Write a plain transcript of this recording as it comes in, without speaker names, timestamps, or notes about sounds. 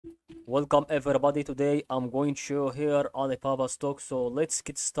Welcome everybody. Today I'm going to show here Alibaba stock. So let's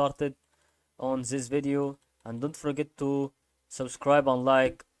get started on this video, and don't forget to subscribe and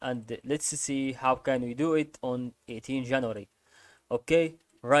like, and let's see how can we do it on 18 January. Okay,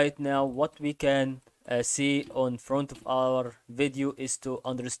 right now what we can see on front of our video is to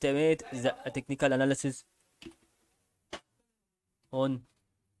underestimate the technical analysis on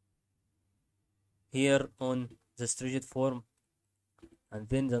here on the strategic form, and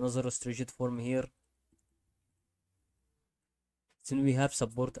then another strategic form here. Then we have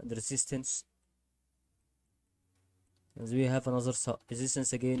support and resistance, and we have another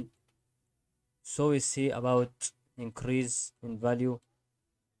resistance again. So we see about increase in value.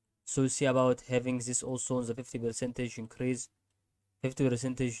 So we see about having this also on the 50% increase,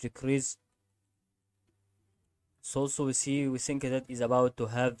 50% decrease. So also we think that is about to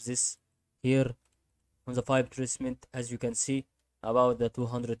have this here on the 5 retracement, as you can see, about the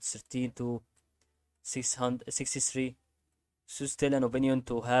 213 to 663. So still an opinion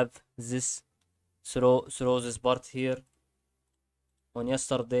to have this through this part here on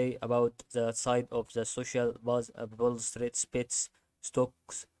yesterday about the side of the social buzz Wall Street spits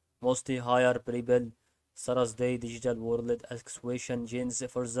stocks mostly higher pre-bill Thursday digital world acquisition gains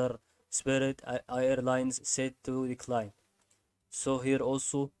further Spirit Airlines set to decline. So here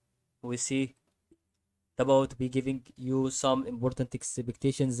also we see about be giving you some important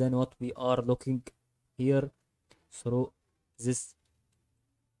expectations than what we are looking here through this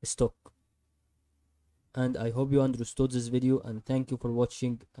stock. And I hope you understood this video, and thank you for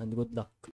watching, and good luck.